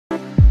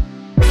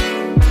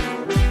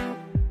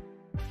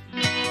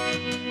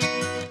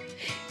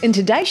In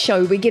today's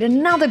show, we get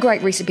another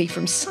great recipe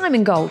from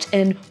Simon Gault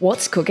in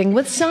What's Cooking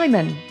with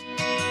Simon.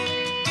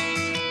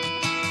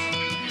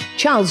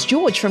 Charles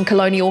George from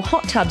Colonial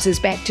Hot Tubs is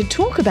back to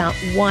talk about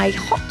why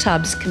hot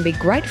tubs can be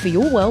great for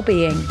your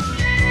well-being.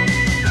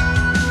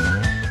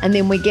 And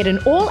then we get an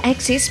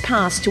all-access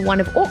pass to one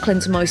of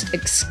Auckland's most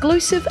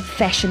exclusive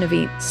fashion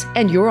events,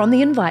 and you're on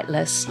the invite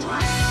list.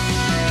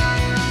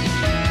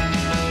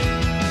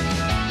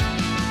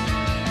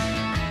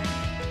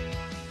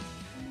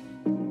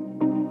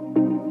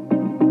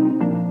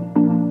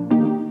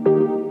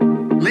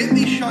 Let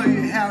me show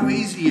you how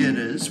easy it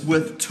is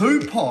with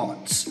 2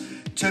 pots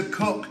to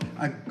cook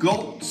a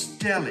Gault's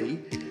Deli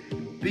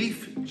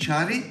beef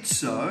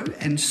chorizo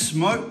and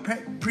smoked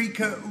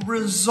paprika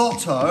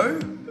risotto.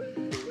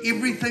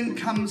 Everything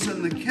comes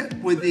in the kit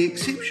with the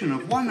exception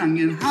of 1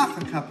 onion,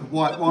 half a cup of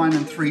white wine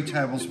and 3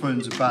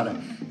 tablespoons of butter.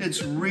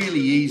 It's really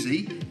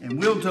easy and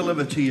we'll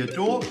deliver to your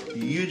door.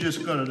 You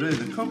just got to do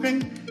the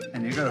cooking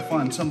and you've got to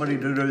find somebody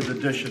to do the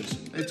dishes.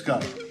 Let's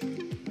go.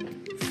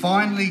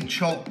 Finely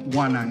chop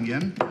 1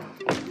 onion,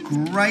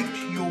 grate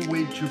your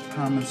wedge of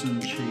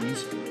Parmesan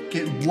cheese,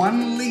 get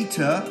 1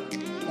 litre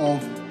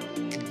of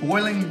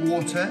boiling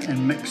water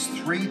and mix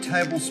 3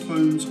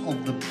 tablespoons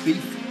of the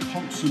beef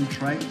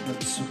concentrate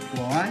that's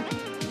supplied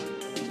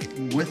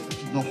with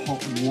the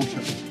hot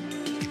water.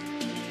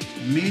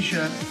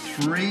 Measure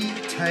 3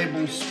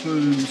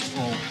 tablespoons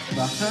of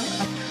butter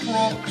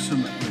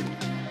approximately.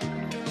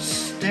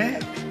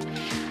 Stack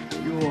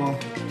your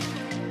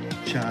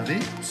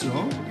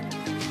chorizo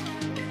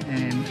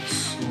and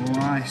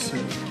slice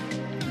it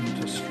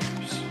into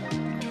strips.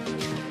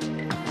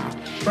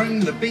 Bring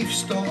the beef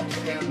stock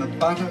and the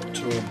butter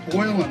to a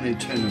boil and then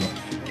turn it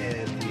off.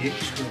 Add the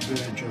extra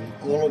virgin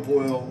olive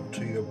oil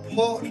to your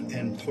pot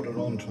and put it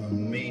onto a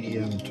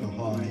medium to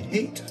high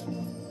heat.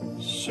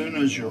 As soon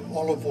as your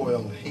olive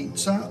oil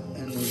heats up,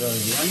 in go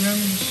the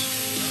onions.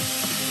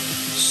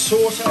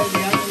 Saute the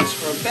onions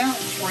for about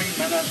 3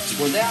 minutes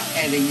without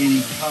adding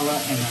any colour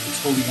and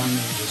until the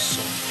onions are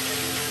soft.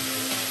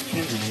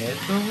 And add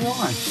the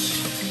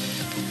rice.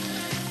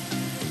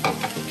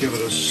 Give it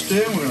a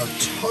stir. We're going to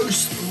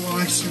toast the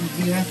rice in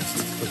here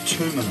for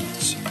 2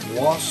 minutes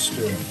while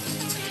stirring.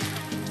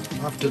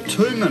 After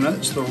 2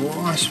 minutes, the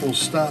rice will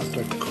start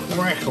to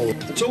crackle.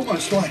 It's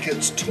almost like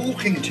it's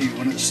talking to you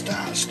when it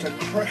starts to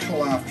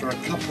crackle after a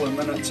couple of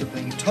minutes of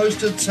being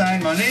toasted,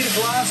 saying, I need a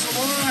glass of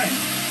wine.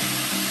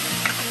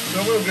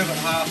 So we'll give it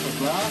half a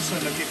glass,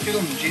 and if you're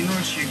feeling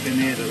generous, you can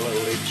add a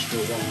little extra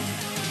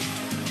wine.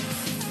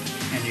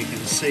 And you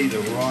can see the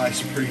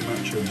rice pretty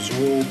much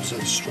absorbs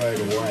it straight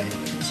away. You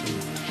can see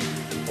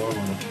the bottom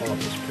of the pot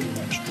is pretty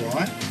much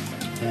dry.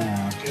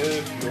 Now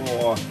give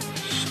your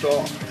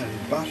stock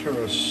and butter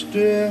a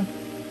stir,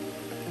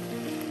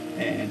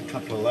 and a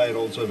couple of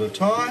ladles at a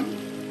time.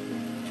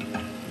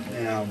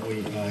 Now we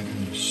are going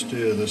to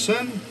stir this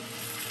in,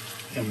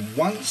 and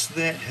once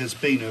that has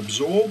been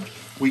absorbed,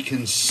 we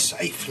can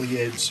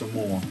safely add some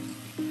more.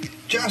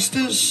 Just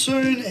as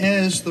soon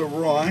as the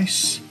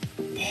rice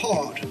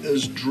pot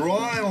is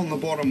dry on the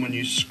bottom, when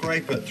you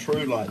scrape it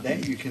through like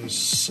that, you can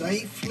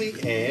safely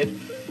add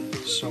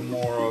some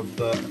more of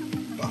the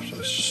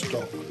butter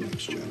stock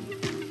mixture.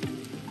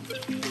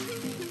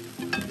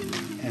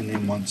 And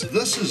then once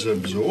this is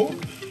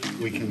absorbed,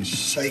 we can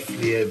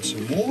safely add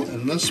some more.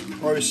 In this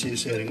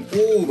process, adding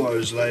all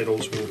those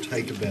ladles will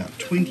take about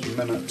 20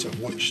 minutes, at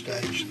which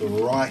stage the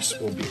rice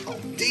will be al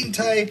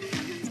dente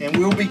and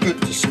will be good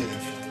to serve.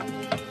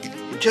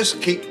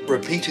 Just keep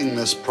repeating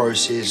this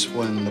process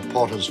when the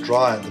pot is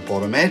dry at the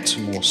bottom. Add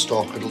some more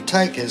stock. It'll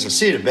take, as I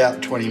said,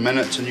 about 20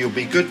 minutes and you'll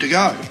be good to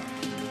go.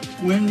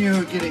 When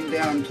you're getting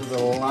down to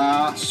the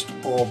last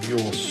of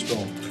your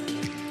stock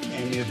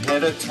and you've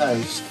had a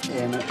taste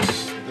and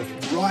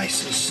the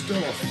rice is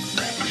still a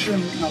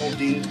fraction al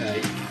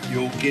dente,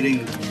 you're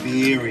getting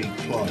very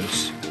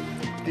close.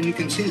 And you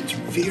can see it's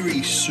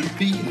very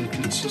soupy in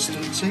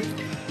consistency.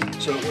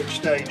 So at which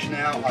stage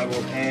now I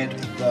will add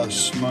the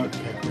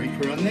smoked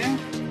paprika in there.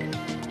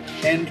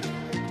 And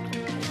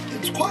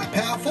it's quite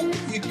powerful.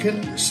 You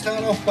can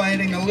start off by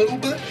adding a little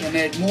bit and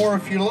add more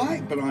if you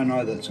like, but I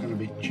know that's going to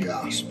be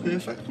just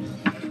perfect.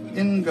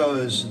 In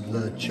goes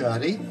the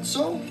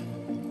chorizo.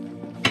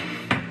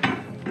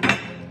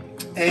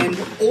 And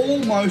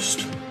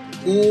almost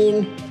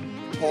all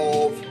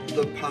of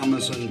the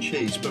Parmesan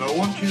cheese, but I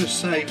want you to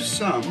save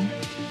some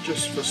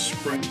just for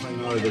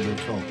sprinkling over the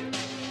top.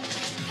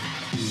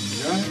 There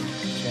you go.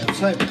 So I've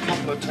saved a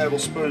couple of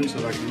tablespoons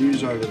that I can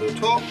use over the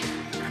top,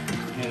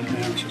 and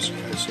now it's just a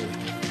case of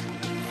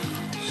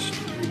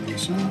stirring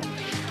this up.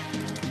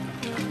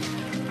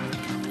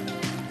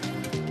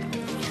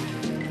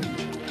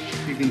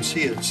 You can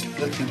see it's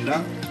thickened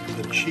up,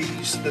 the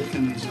cheese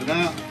thickens it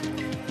up.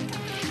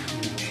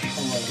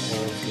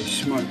 Of the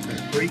smoked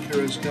paprika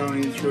is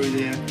going through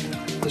there.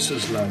 This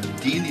is La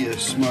Delia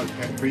smoked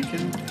paprika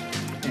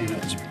and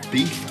it's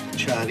beef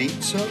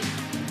chorizo.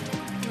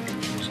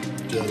 It's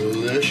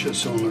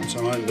delicious on its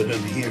own, but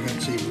in here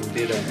it's even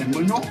better. And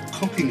we're not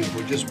cooking it,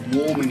 we're just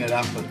warming it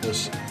up at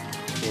this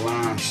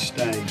last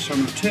stage. So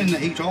I'm going to turn the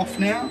heat off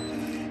now,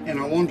 and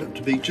I want it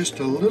to be just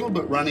a little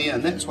bit runnier,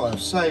 and that's why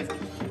I've saved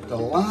the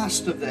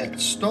last of that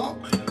stock.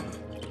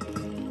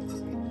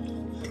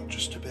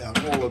 Just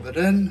about all of it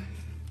in,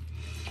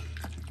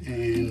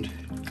 and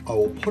I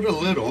will put a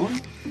lid on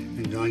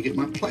and go and get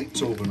my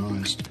plates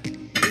organised.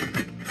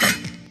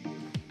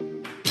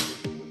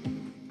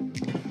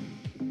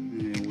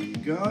 There we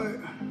go.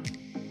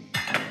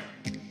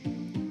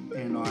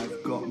 And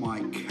I've got my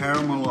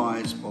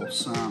caramelised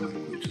balsamic,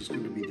 which is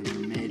going to be the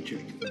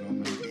magic that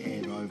I'm going to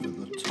add over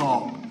the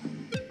top.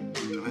 And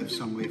you'll have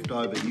some left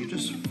over. You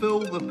just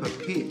fill the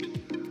pipette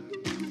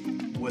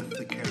with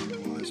the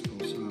caramelised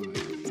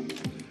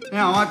balsamic.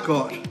 Now I've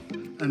got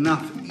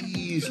enough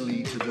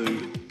easily to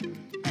do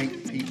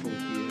 8 people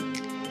here.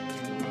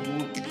 And I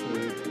want to,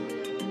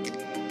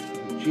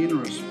 a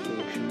generous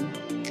portion,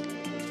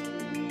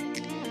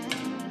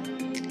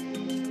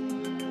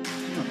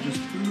 it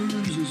just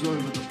oozes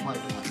over the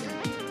plate like that.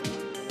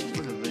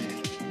 Look at that,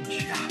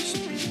 just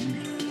beautiful.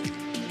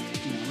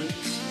 Now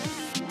let's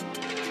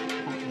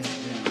pop that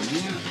down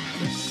here,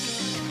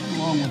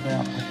 along with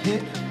our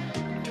pipette.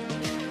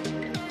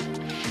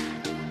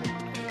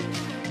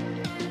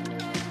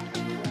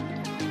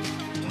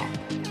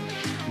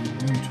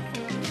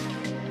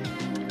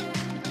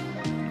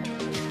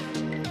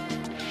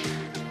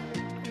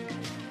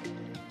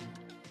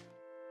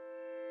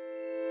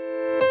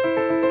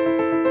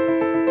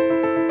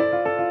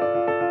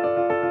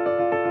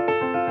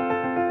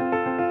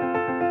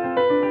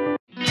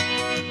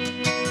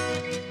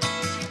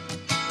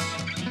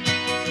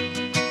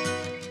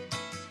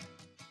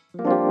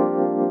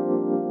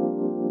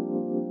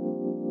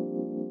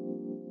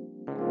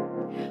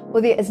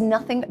 Well, there is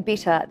nothing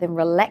better than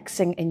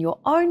relaxing in your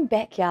own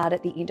backyard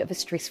at the end of a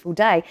stressful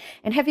day.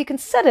 And have you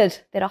considered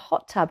that a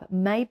hot tub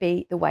may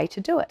be the way to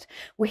do it?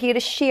 We're here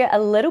to share a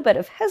little bit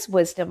of his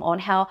wisdom on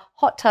how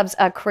hot tubs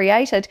are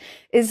created.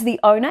 Is the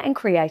owner and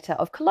creator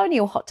of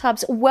Colonial Hot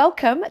Tubs.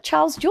 Welcome,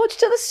 Charles George,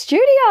 to the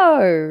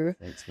studio.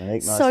 Thanks,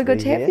 Monique. Nice so good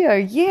to have you.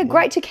 Yeah,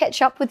 great to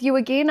catch up with you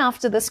again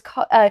after this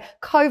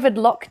COVID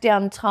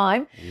lockdown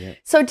time. Yeah.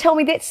 So tell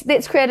me,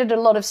 that's created a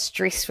lot of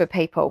stress for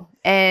people.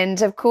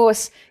 And of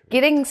course,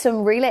 getting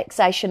some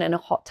relaxation in a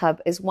hot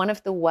tub is one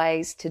of the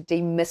ways to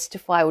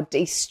demystify or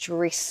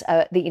de-stress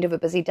at the end of a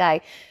busy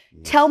day.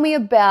 Yes. Tell me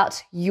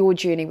about your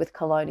journey with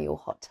Colonial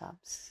Hot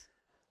Tubs.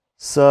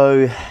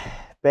 So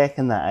back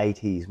in the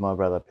 80s, my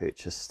brother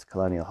purchased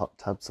Colonial Hot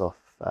Tubs off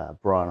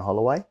Brian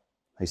Holloway,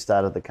 who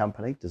started the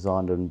company,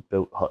 designed and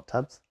built hot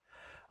tubs.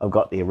 I've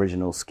got the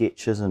original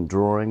sketches and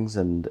drawings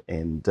and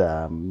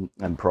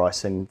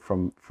pricing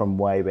from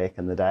way back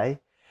in the day.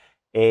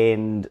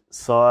 And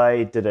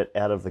Si did it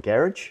out of the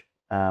garage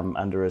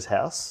under his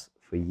house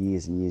for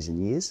years and years and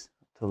years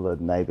till the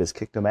neighbours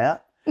kicked him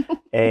out,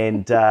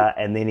 and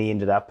then he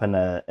ended up in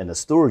a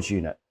storage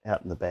unit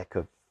out in the back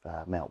of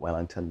Mount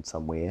Wellington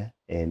somewhere.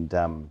 And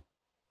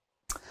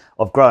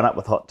I've grown up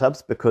with hot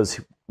tubs because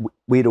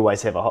we'd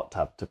always have a hot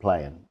tub to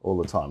play in all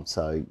the time.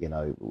 So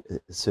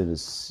as soon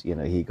as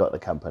he got the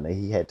company,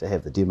 he had to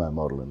have the demo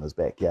model in his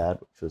backyard,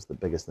 which was the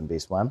biggest and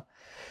best one.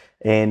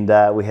 And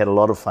we had a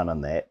lot of fun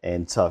in that.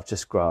 And so I've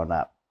just grown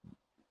up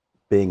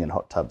being in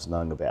hot tubs,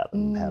 knowing about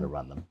them, how to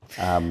run them,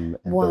 and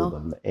build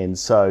them. And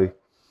so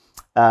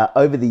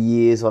over the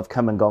years, I've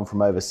come and gone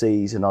from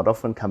overseas, and I'd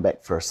often come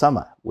back for a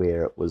summer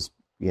where it was,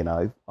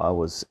 I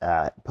was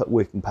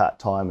working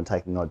part-time and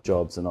taking odd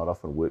jobs, and I'd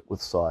often work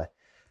with Si,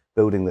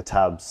 building the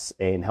tubs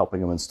and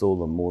helping him install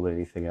them more than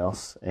anything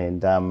else.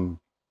 And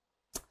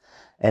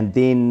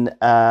then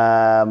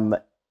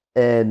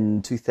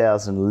in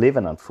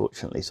 2011,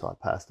 unfortunately, Si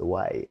passed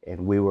away,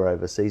 and we were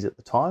overseas at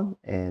the time,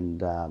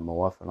 and my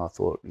wife and I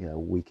thought,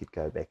 we could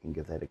go back and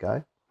give that a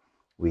go.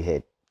 We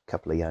had a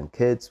couple of young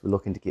kids, we're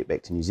looking to get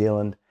back to New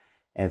Zealand,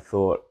 and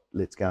thought,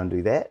 let's go and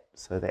do that.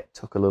 So that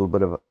took a little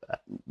bit of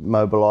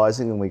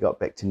mobilising, and we got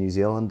back to New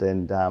Zealand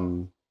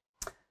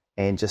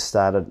and just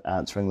started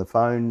answering the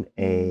phone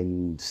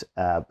and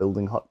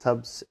building hot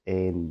tubs,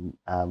 and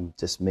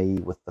just me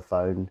with the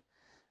phone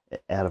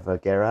out of a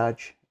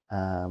garage.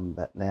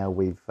 But now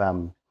we've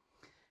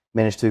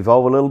managed to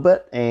evolve a little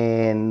bit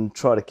and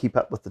try to keep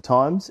up with the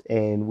times,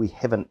 and we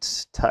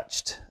haven't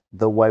touched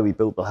the way we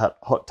built the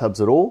hot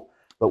tubs at all,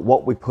 but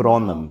what we put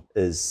on them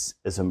is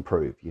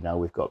improved.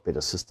 We've got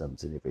better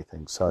systems and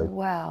everything.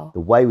 So the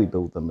way we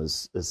build them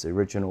is the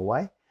original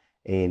way,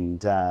 and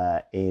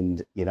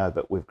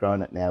but we've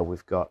grown it now.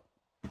 We've got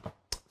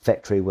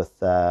factory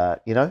with a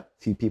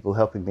few people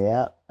helping me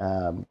out.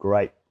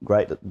 Great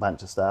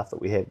bunch of staff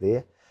that we have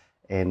there,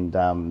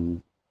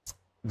 and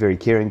very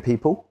caring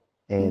people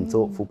and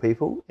thoughtful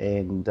people,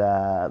 and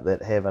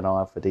that have an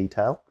eye for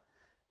detail,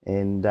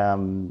 and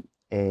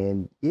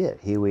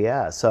here we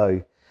are.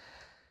 So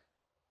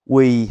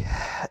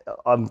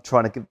I'm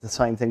trying to give the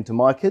same thing to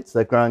my kids.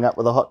 They're growing up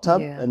with a hot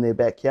tub in their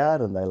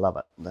backyard, and they love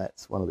it.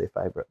 That's one of their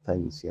favourite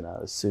things.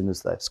 As soon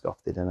as they've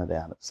scoffed their dinner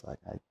down, it's like,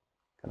 hey,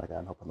 can I go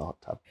and hop in the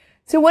hot tub?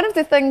 So one of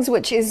the things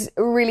which is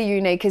really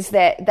unique is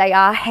that they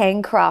are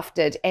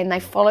handcrafted and they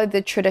follow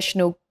the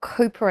traditional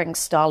coopering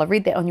style. I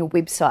read that on your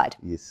website.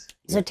 Yes.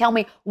 So tell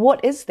me,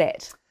 what is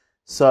that?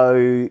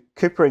 So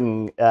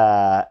coopering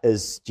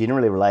is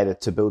generally related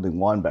to building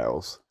wine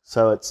barrels.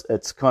 So it's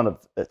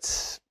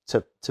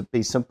to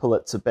be simple,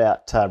 it's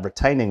about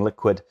retaining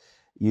liquid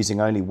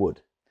using only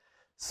wood.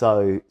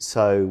 So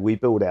we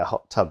build our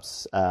hot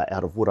tubs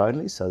out of wood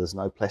only, so there's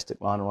no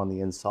plastic liner on the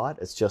inside.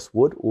 It's just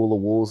wood. All the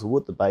walls are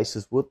wood, the base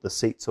is wood, the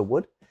seats are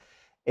wood.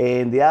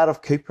 And the art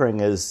of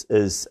coopering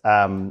is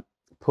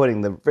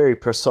putting the very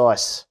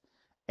precise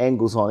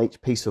angles on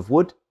each piece of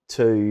wood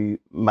to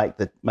make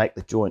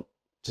the joint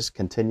just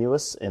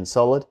continuous and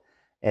solid.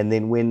 And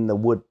then when the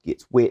wood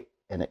gets wet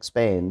and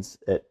expands,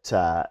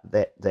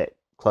 that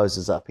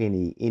closes up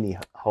any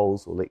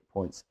holes or leak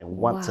points. And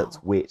once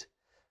it's wet,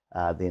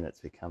 then it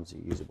becomes a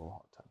usable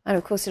hot tub. And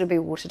of course it'll be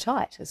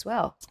watertight as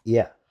well.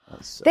 Yeah.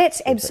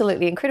 That's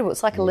absolutely incredible.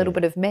 It's like a little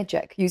bit of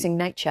magic using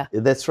nature.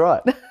 That's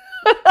right.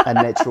 A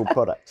natural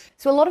product.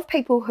 So a lot of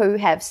people who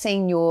have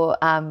seen your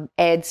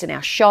ads in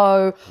our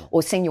show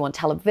or seen you on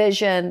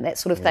television, that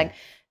sort of thing,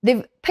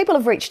 people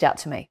have reached out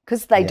to me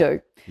because they do.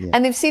 Yeah.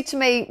 And they've said to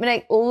me,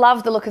 Monique,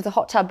 love the look of the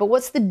hot tub, but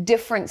what's the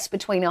difference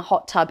between a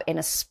hot tub and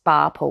a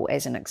spa pool,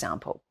 as an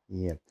example?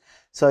 Yeah.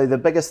 So the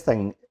biggest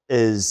thing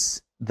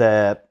is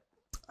the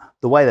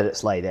way that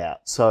it's laid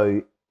out.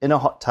 So in a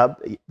hot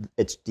tub,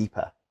 it's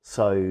deeper.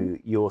 So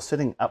you're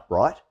sitting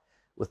upright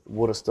with the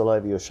water still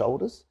over your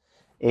shoulders.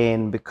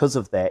 And because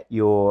of that,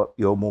 you're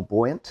more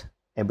buoyant.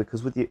 And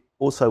because with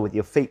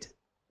your feet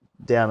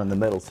down in the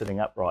middle, sitting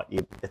upright,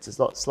 it's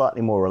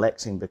slightly more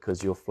relaxing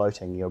because you're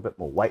floating, you're a bit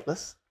more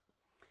weightless.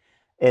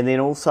 And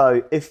then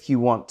also, if you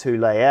want to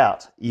lay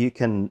out, you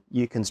can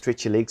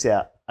stretch your legs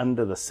out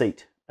under the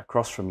seat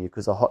across from you,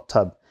 because a hot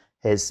tub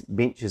has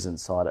benches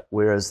inside it,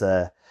 whereas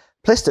a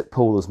plastic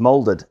pool is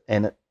molded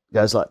and it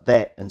goes like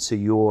that, and so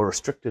you're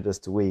restricted as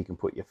to where you can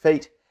put your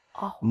feet.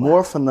 More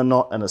often than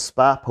not, in a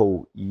spa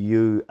pool,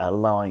 you are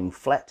lying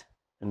flat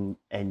and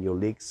your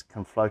legs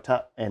can float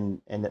up, and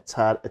it's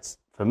hard.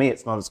 For me,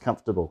 it's not as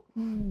comfortable.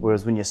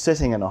 Whereas when you're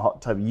sitting in a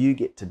hot tub, you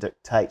get to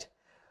dictate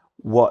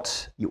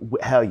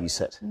how you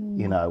sit,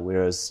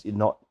 whereas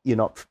you're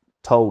not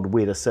told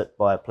where to sit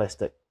by a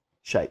plastic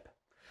shape.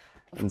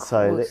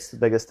 So that's the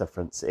biggest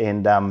difference.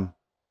 And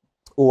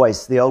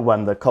always the old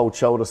one, the cold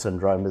shoulder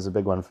syndrome, is a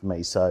big one for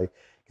me. So you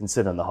can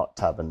sit in the hot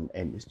tub and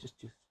it's just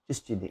your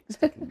neck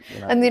sticking.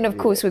 And then of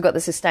course we've got the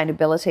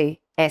sustainability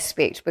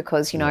aspect,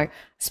 because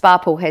spa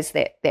pool has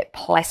that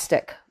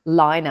plastic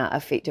liner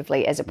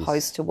effectively, as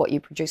opposed to what you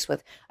produce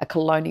with a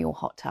Colonial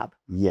hot tub.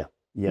 Yeah.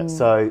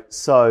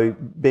 So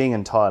being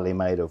entirely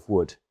made of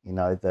wood,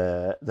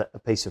 a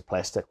piece of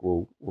plastic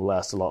will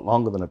last a lot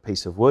longer than a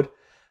piece of wood.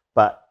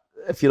 But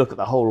if you look at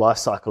the whole life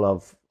cycle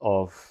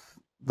of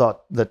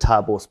the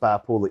tub or spa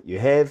pool that you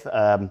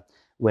have,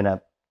 when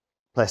a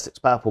plastic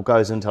spa pool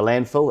goes into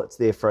landfill, it's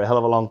there for a hell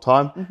of a long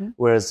time.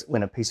 Whereas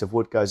when a piece of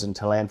wood goes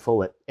into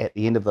landfill at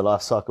the end of the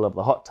life cycle of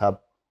the hot tub,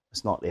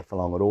 it's not there for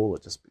long at all.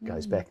 It just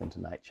goes back into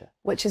nature.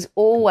 Which is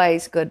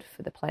always good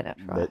for the planet,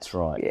 right? That's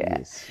right,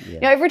 yes. Yeah.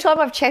 Every time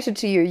I've chatted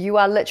to you, you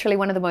are literally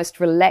one of the most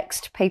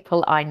relaxed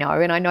people I know.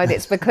 And I know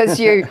that's because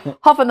you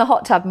hop in the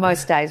hot tub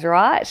most days,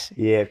 right?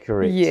 Yeah,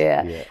 correct.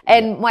 Yeah.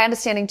 And my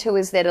understanding too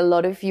is that a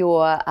lot of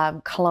your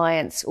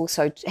clients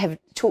also have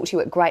talked to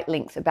you at great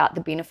length about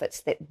the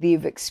benefits that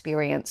they've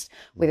experienced,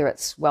 whether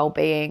it's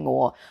well-being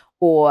or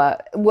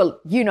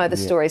the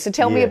story. So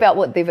tell me about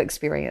what they've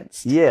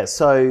experienced. Yeah,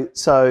 so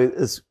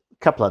there's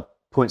couple of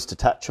points to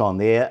touch on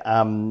there.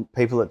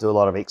 People that do a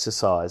lot of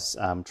exercise,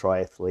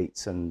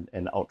 triathletes and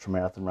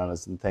ultramarathon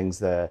runners and things,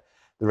 the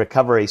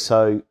recovery.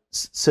 So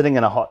sitting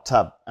in a hot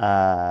tub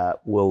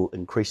will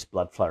increase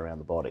blood flow around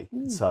the body.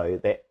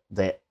 So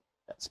that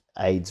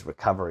aids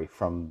recovery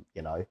from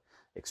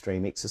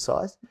extreme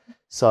exercise.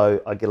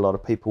 So I get a lot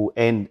of people,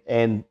 and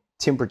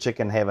temperature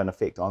can have an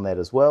effect on that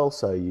as well.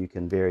 So you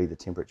can vary the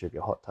temperature of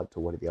your hot tub to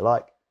whatever you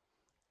like.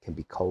 It can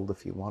be cold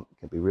if you want. It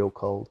can be real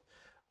cold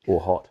or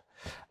hot.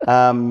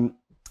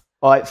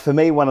 For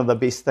me, one of the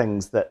best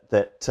things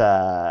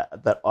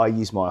that I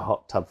use my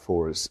hot tub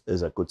for is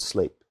a good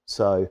sleep.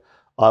 So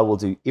I will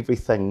do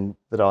everything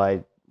that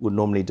I would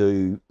normally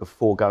do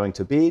before going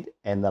to bed,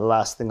 and the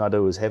last thing I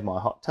do is have my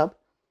hot tub.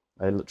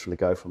 I literally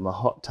go from the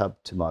hot tub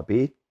to my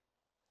bed,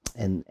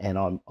 and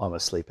I'm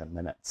asleep in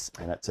minutes,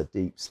 and it's a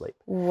deep sleep.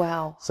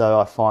 Wow! So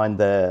I find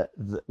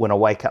when I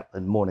wake up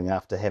in the morning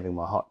after having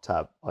my hot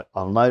tub,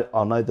 I'll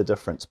know the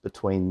difference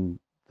between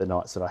the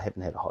nights that I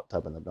haven't had a hot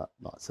tub and the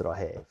nights that I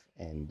have,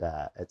 and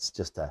it's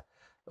just a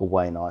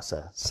way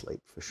nicer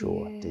sleep for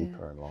sure,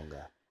 deeper and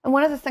longer. And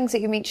one of the things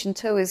that you mentioned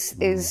too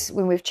is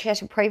when we've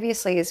chatted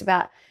previously is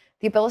about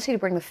the ability to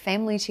bring the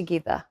family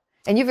together,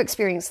 and you've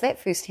experienced that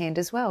firsthand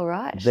as well,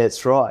 right?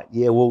 That's right.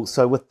 Yeah. Well,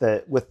 so with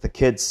the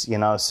kids,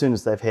 as soon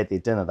as they've had their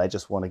dinner, they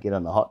just want to get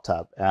in the hot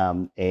tub,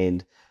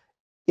 and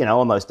you know,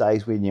 on those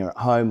days when you're at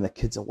home, the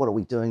kids are, what are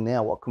we doing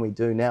now? What can we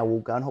do now? We'll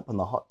go and hop in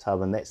the hot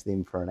tub, and that's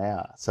them for an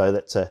hour. So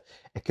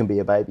it can be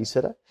a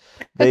babysitter.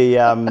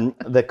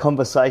 The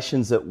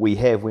conversations that we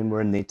have when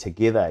we're in there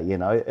together, you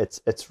know,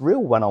 it's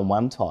real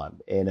one-on-one time.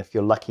 And if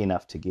you're lucky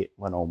enough to get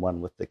one-on-one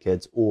with the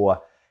kids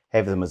or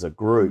have them as a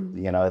group,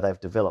 you know, they've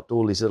developed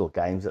all these little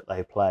games that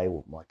they play.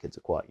 Well, my kids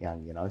are quite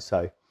young, you know,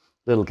 so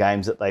little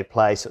games that they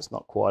play, so it's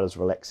not quite as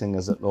relaxing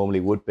as it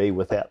normally would be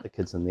without the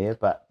kids in there.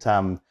 But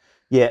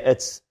yeah,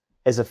 it's,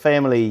 as a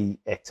family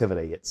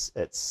activity,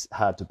 it's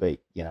hard to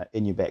beat. You know,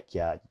 in your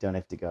backyard, you don't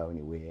have to go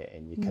anywhere,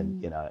 and you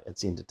can, you know,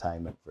 it's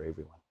entertainment for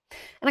everyone.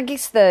 And I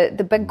guess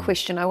the big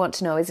question I want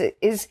to know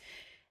is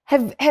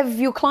have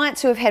your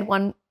clients who have had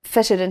one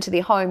fitted into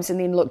their homes and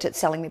then looked at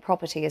selling their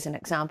property as an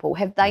example,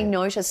 have they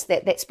noticed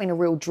that that's been a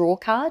real draw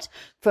card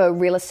for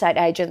real estate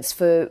agents,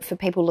 for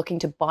people looking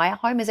to buy a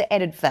home? Has it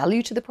added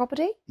value to the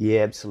property?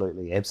 Yeah,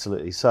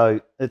 absolutely.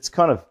 So it's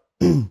kind of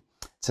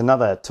it's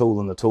another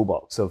tool in the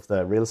toolbox of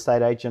the real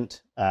estate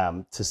agent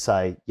to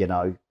say, you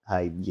know,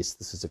 hey, yes,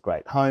 this is a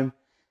great home,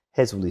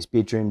 has all these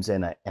bedrooms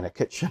and a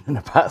kitchen and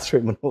a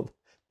bathroom and all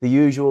the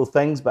usual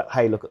things, but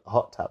hey, look at the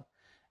hot tub.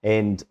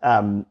 And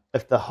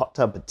if the hot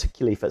tub,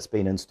 particularly if it's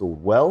been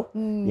installed well,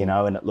 you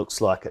know, and it looks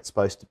like it's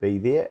supposed to be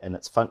there and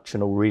it's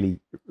functional, really,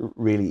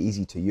 really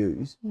easy to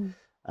use,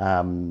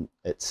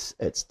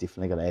 it's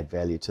definitely going to add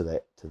value to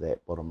that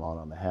bottom line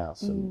on the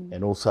house.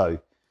 And also,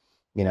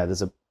 you know,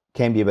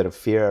 can be a bit of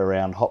fear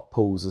around hot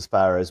pools as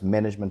far as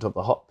management of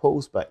the hot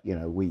pools, but you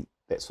know,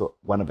 that's what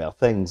one of our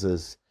things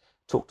is: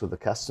 talk to the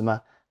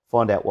customer,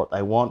 find out what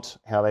they want,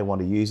 how they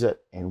want to use it,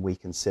 and we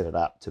can set it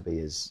up to be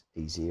as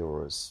easy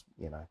or as,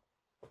 you know,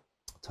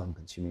 time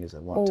consuming as they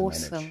want to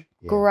manage. Awesome.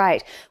 Yeah.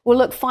 Great. Well,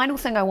 look, final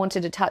thing I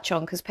wanted to touch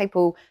on, because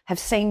people have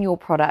seen your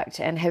product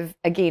and have,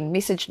 again,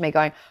 messaged me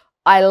going,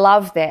 I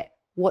love that.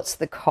 What's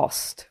the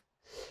cost?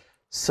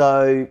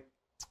 So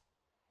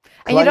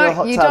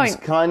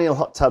Colonial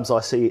Hot Tubs,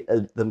 I see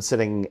them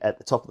sitting at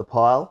the top of the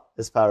pile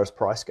as far as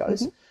price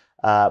goes.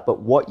 But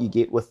what you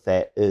get with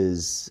that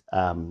is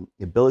the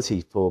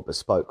ability for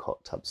bespoke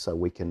hot tubs. So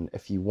we can,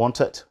 if you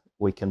want it,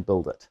 we can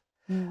build it,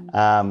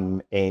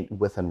 and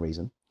within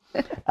reason.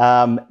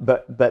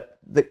 But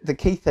the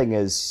key thing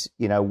is,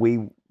 you know,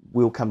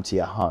 we'll come to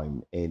your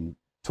home and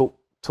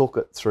talk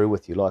it through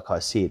with you, like I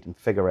said, and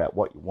figure out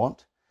what you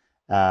want.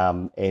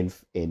 And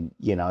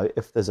you know,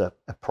 if there's a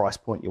price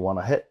point you want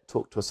to hit,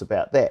 talk to us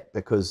about that,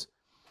 because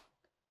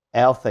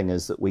our thing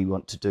is that we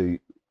want to do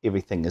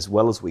everything as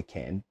well as we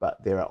can,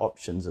 but there are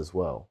options as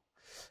well.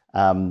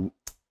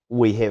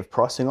 We have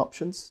pricing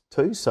options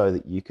too, so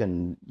that you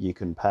can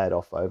pay it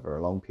off over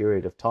a long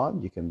period of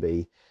time. You can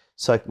be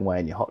soaking away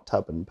in your hot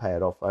tub and pay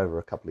it off over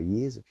a couple of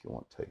years if you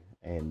want to,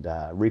 and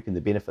reaping the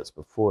benefits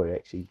before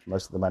actually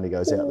most of the money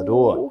goes out the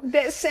door.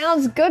 That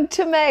sounds good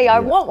to me. I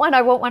want one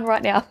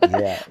right now.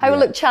 Well,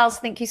 look, Charles,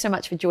 thank you so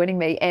much for joining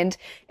me. And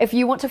if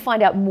you want to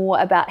find out more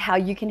about how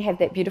you can have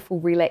that beautiful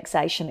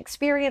relaxation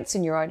experience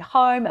in your own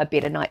home, a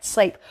better night's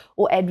sleep,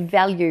 or add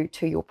value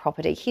to your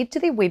property, head to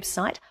their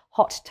website,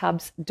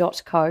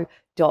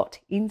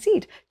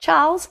 hottubs.co.nz.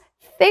 Charles,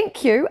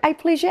 thank you. A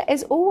pleasure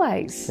as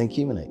always. Thank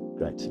you, Monique.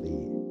 Great to be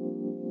here.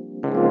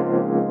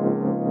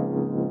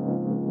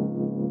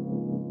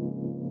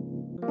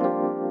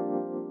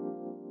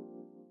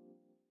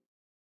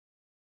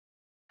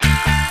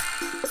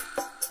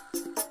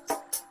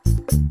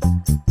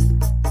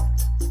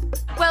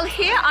 Well,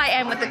 here I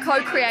am with the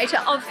co-creator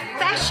of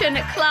Fashion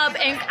Club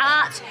Inc.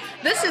 Art.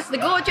 This is the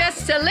gorgeous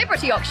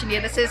celebrity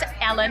auctioneer. This is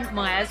Alan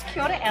Myers.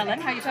 Kia ora,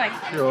 Alan. How are you doing?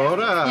 Kia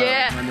ora,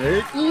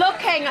 Monique.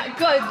 Looking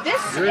good.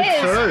 This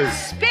is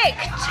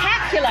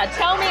spectacular.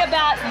 Tell me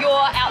about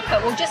your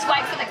outfit. We'll just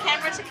wait for the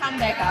camera to come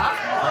back up,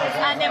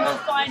 and then we'll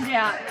find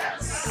out.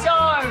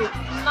 So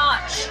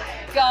much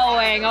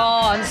going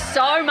on.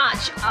 So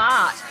much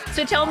art.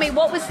 So tell me,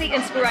 what was the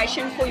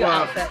inspiration for your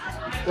outfit?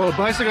 Well,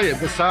 basically,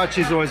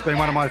 Versace's always been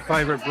one of my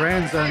favourite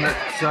brands, and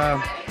it's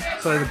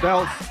so the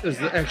belt is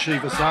actually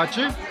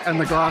Versace, and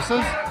the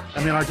glasses,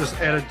 and then I just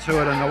added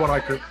to it and what I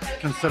could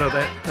consider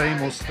that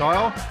theme or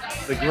style,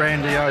 the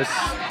grandiose.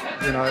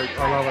 You know,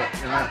 I love it.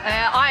 You know.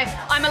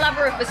 I'm a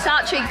lover of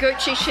Versace,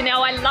 Gucci,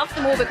 Chanel. I love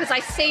them all because I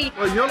see.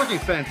 Well, you're looking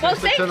fantastic. Well,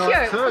 thank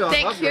tonight you. Too.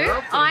 Thank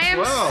you. I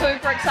am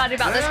super excited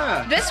about this.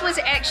 This was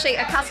actually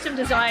a custom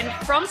design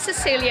from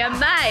Cecilia,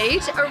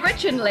 made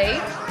originally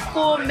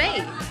for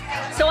me.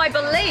 So I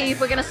believe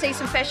we're going to see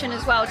some fashion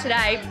as well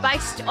today,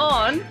 based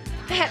on.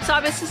 Perhaps I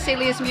was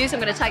Cecilia's muse. I'm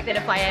going to take that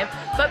if I am,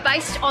 but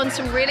based on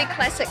some really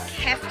classic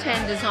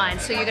caftan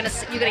designs. So you're going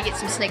to get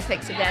some sneak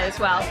peeks of that as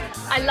well.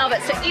 I love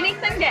it. So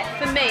anything that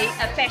for me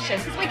a fashion,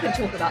 because we can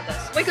talk about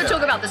this. We could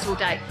talk about this all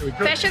day.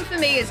 Fashion for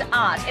me is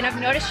art, and I've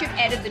noticed you've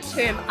added the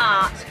term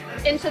art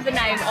into the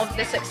name of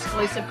this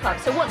exclusive club.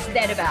 So what's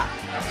that about?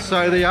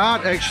 So the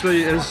art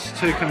actually is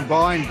to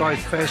combine both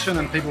fashion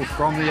and people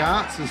from the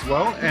arts as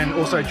well, and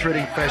also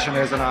treating fashion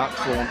as an art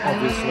form,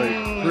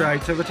 obviously,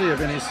 creativity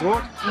of any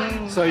sort.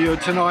 So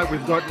tonight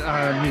we've got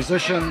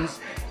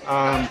musicians,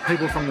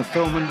 people from the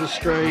film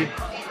industry,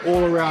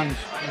 all around,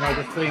 you know,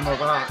 the theme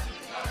of art.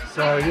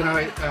 So, you know,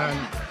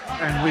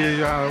 and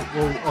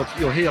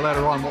you'll hear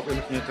later on what we're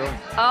looking at doing.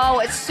 Oh,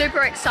 it's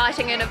super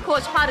exciting, and of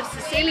course part of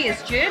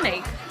Cecilia's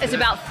journey is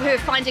about her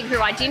finding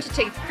her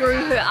identity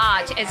through her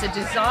art as a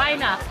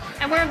designer,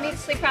 and we're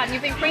immensely proud.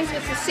 You've been friends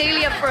with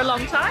Cecilia for a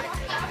long time?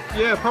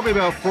 Yeah, probably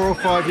about 4 or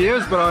 5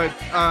 years, but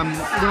when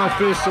I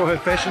first saw her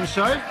fashion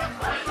show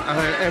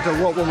at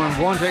the What Women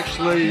Want event,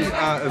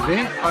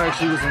 I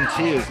actually was in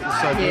tears. It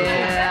was so beautiful.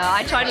 Yeah,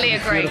 I totally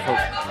agree. Beautiful.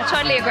 I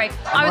totally agree.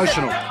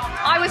 Emotional.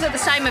 I was at the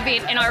same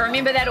event, and I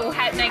remember that all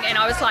happening, and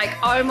I was like,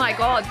 oh my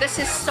God, this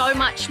is so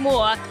much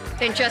more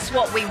than just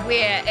what we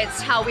wear,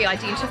 it's how we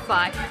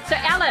identify. So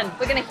Alan,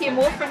 we're going to hear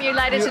more from you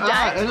later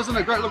today. And isn't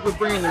it great? Look, we're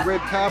bringing the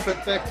red carpet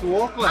back to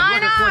Auckland. I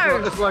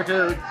know. It's like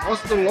a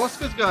little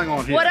Oscars going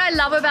on here. What I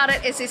love about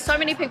it is there's so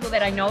many people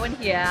that I know in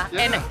here,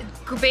 and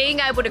being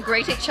able to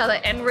greet each other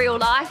in real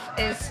life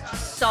is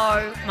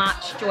so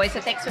much joy.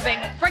 So thanks for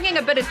bringing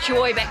a bit of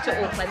joy back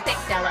to Auckland.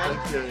 Thanks, Alan.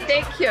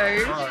 Thank you.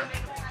 Right.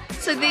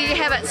 So there you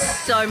have it,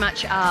 so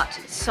much art,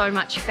 so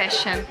much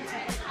fashion.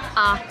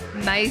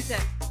 Amazing.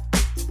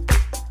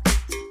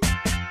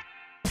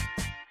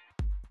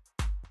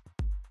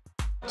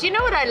 Do you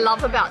know what I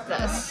love about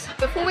this?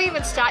 Before we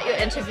even start your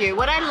interview,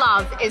 what I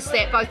love is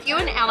that both you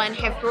and Alan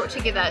have brought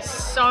together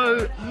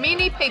so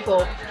many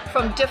people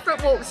from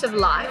different walks of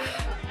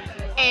life,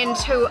 and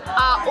who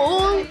are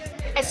all,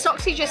 as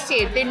Soxy just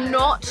said, they're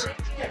not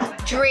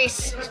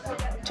dressed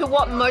to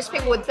what most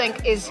people would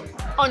think is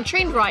on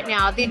trend right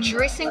now. They're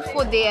dressing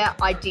for their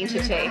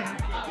identity.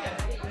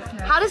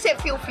 How does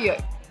that feel for you?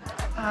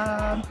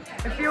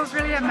 It feels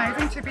really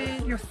amazing to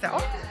be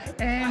yourself,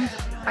 and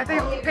I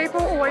think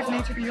people always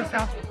need to be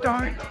yourself.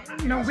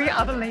 We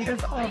are the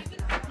leaders of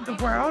the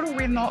world,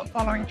 we're not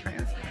following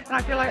trends. And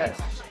I feel like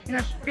it's,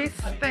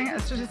 best thing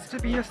is just to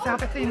be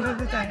yourself at the end of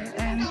the day,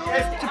 and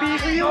to be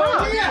who you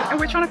are. And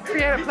we're trying to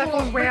create a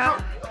platform where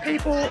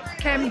people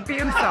can be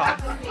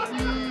themselves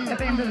at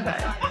the end of the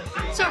day.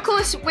 So of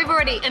course we've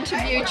already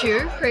interviewed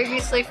you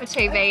previously for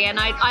TV, and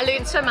I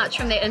learned so much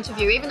from that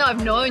interview, even though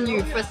I've known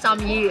you for some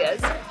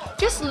years.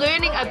 Just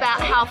learning about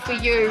how for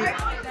you,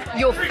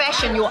 your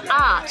fashion, your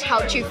art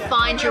helped you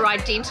find your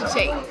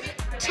identity.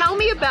 Tell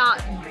me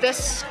about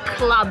this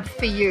club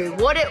for you.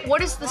 What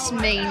does this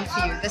mean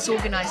for you, this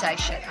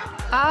organisation?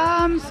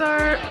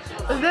 So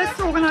this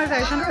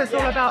organisation is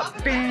all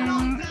about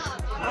being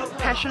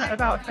passionate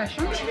about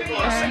fashion,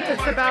 and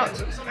it's about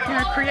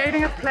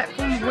creating a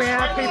platform where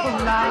people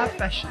love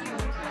fashion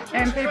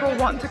and people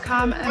want to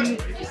come and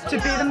to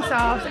be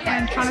themselves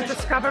and trying to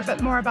discover a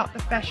bit more about the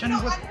fashion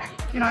with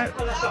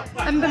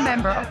in the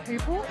member of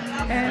people.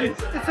 And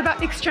it's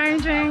about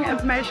exchanging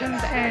information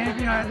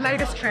and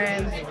latest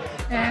trends,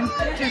 and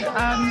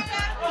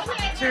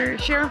to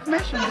share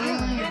information.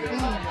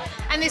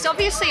 And there's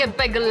obviously a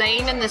big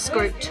lean in this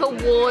group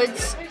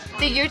towards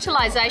the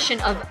utilisation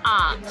of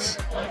art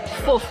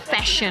for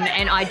fashion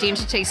and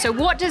identity. So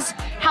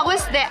how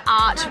has that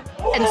art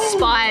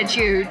inspired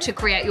you to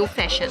create your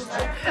fashion?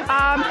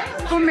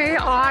 For me,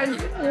 I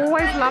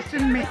always love to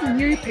meet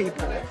new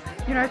people.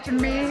 To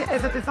me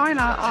as a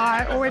designer,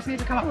 I always need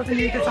to come up with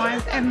new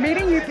designs, and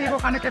meeting new people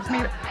kind of gives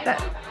me that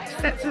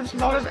sense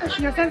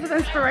of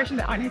inspiration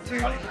that I need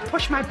to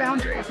push my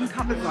boundaries and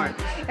comfort zone.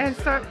 And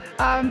so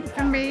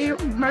for me,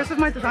 most of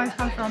my designs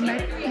come from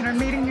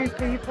meeting new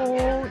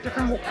people,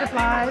 different walks of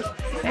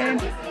life, and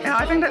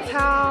I think that's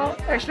how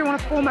I actually want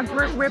to form a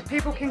group where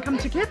people can come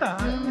together,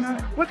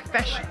 with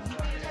fashion.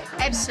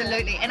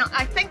 Absolutely, and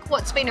I think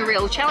what's been a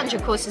real challenge,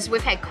 of course, is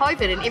we've had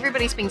COVID and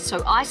everybody's been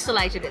so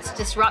isolated. It's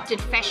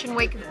disrupted Fashion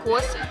Week, of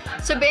course.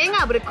 So being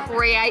able to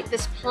create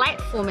this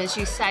platform, as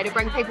you say, to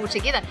bring people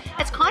together,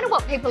 it's kind of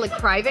what people are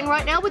craving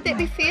right now. Would that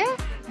be fair?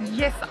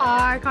 Yes,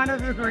 I kind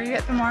of agree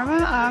at the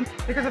moment,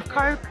 because of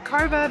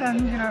COVID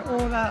and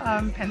all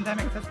the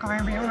pandemics that's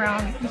going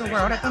around the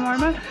world at the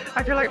moment.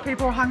 I feel like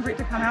people are hungry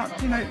to come out,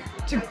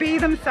 to be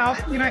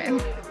themselves,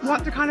 and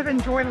want to kind of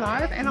enjoy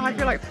life. And I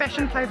feel like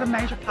fashion plays a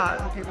major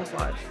part in people's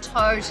lives.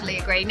 Totally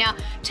agree. Now,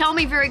 tell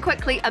me very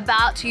quickly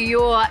about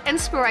your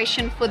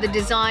inspiration for the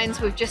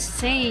designs we've just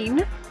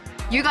seen.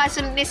 You guys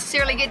didn't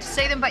necessarily get to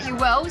see them, but you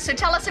will. So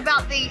tell us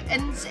about the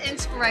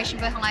inspiration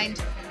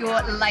behind your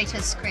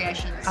latest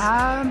creations.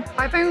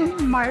 I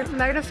think my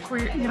latest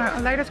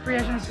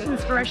creations, the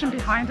inspiration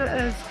behind it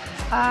is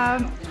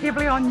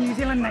heavily on New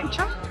Zealand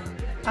nature.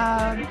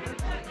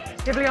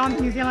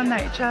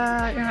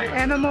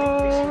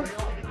 Animals.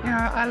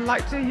 I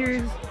like to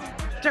use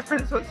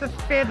different sorts of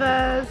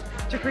feathers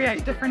to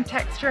create different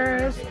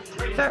textures.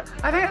 So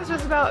I think it's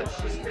just about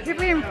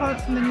heavily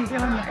influenced in the New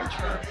Zealand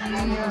nature.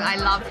 I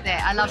love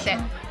that.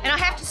 And I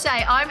have to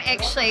say, I'm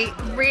actually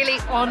really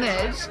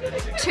honoured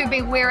to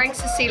be wearing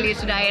Cecilia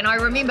today. And I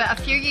remember a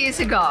few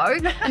years ago,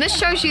 and this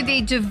shows you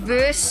the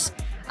diverse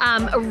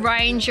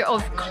range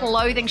of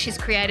clothing she's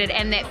created,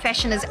 and that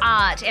fashion is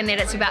art, and that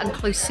it's about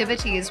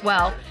inclusivity as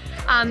well.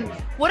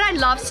 What I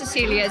love,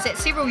 Cecilia, is that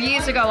several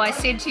years ago I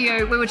said to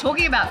you, we were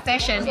talking about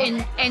fashion,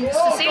 and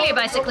Cecilia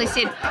basically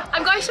said,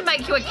 I'm going to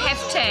make you a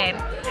caftan.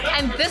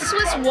 And this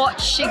was what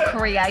she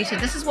created.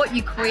 This is what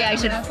you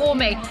created for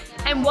me.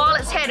 And while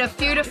it's had a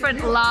few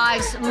different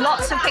lives,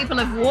 lots of people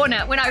have worn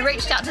it. When I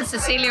reached out to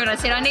Cecilia and I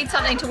said, I need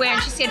something to wear,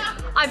 and she said,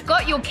 I've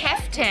got your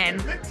caftan.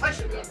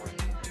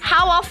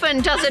 How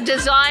often does a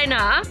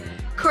designer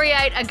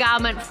create a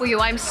garment for you?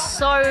 I'm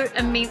so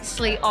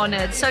immensely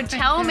honoured. So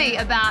tell me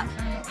about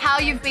how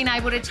you've been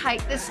able to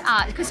take this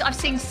art, because I've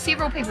seen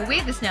several people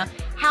wear this now.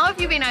 How have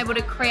you been able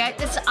to create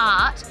this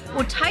art,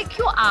 or take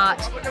your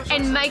art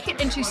and make it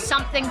into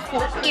something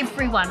for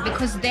everyone?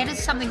 Because that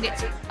is something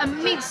that's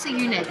immensely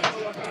unique.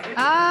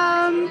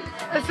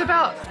 It's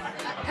about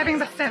having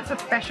the sense of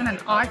fashion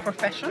and eye for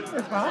fashion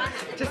as well.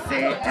 To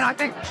see, and I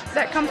think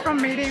that comes from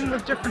meeting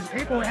with different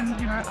people and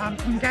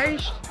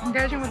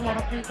engaging with a lot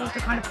of people to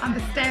kind of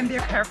understand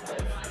their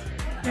characters.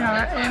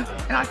 And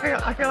I feel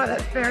like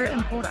that's very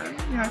important.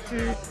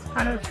 To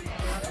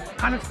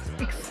kind of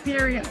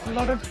experience a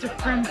lot of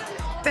different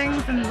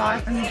things in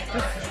life and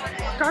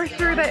just go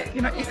through that,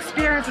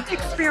 experience of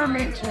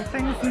experimental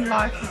things in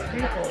life with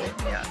people.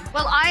 Yeah.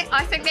 Well,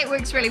 I think that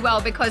works really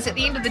well, because at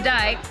the end of the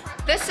day,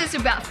 this is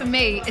about, for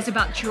me, is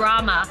about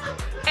drama.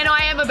 And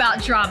I am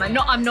about drama.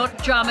 I'm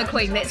not drama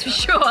queen, that's for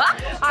sure. But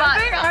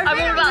I'm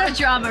all about the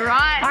drama,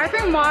 right? I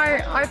think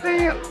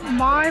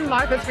my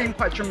life has been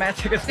quite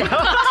dramatic as well.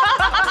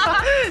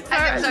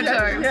 I think so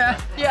too. Yeah.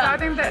 Yeah. So I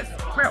think that's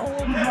where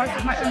most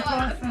of my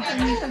influence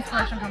and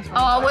inspiration comes from.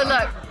 Oh, well,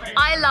 look,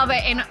 I love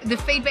it, and the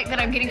feedback that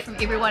I'm getting from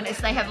everyone is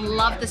they have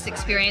loved this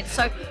experience.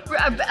 So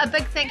a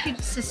big thank you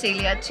to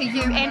Cecilia, to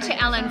you and to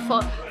Alan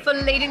for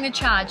leading the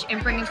charge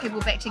and bringing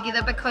people back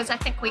together, because I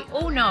think we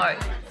all know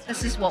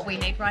this is what we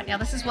need right now.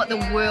 This is what the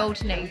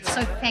world needs.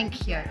 So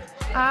thank you.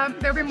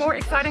 There'll be more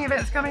exciting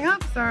events coming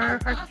up, so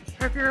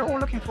hope you're all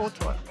looking forward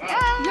to it.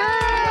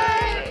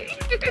 Yay!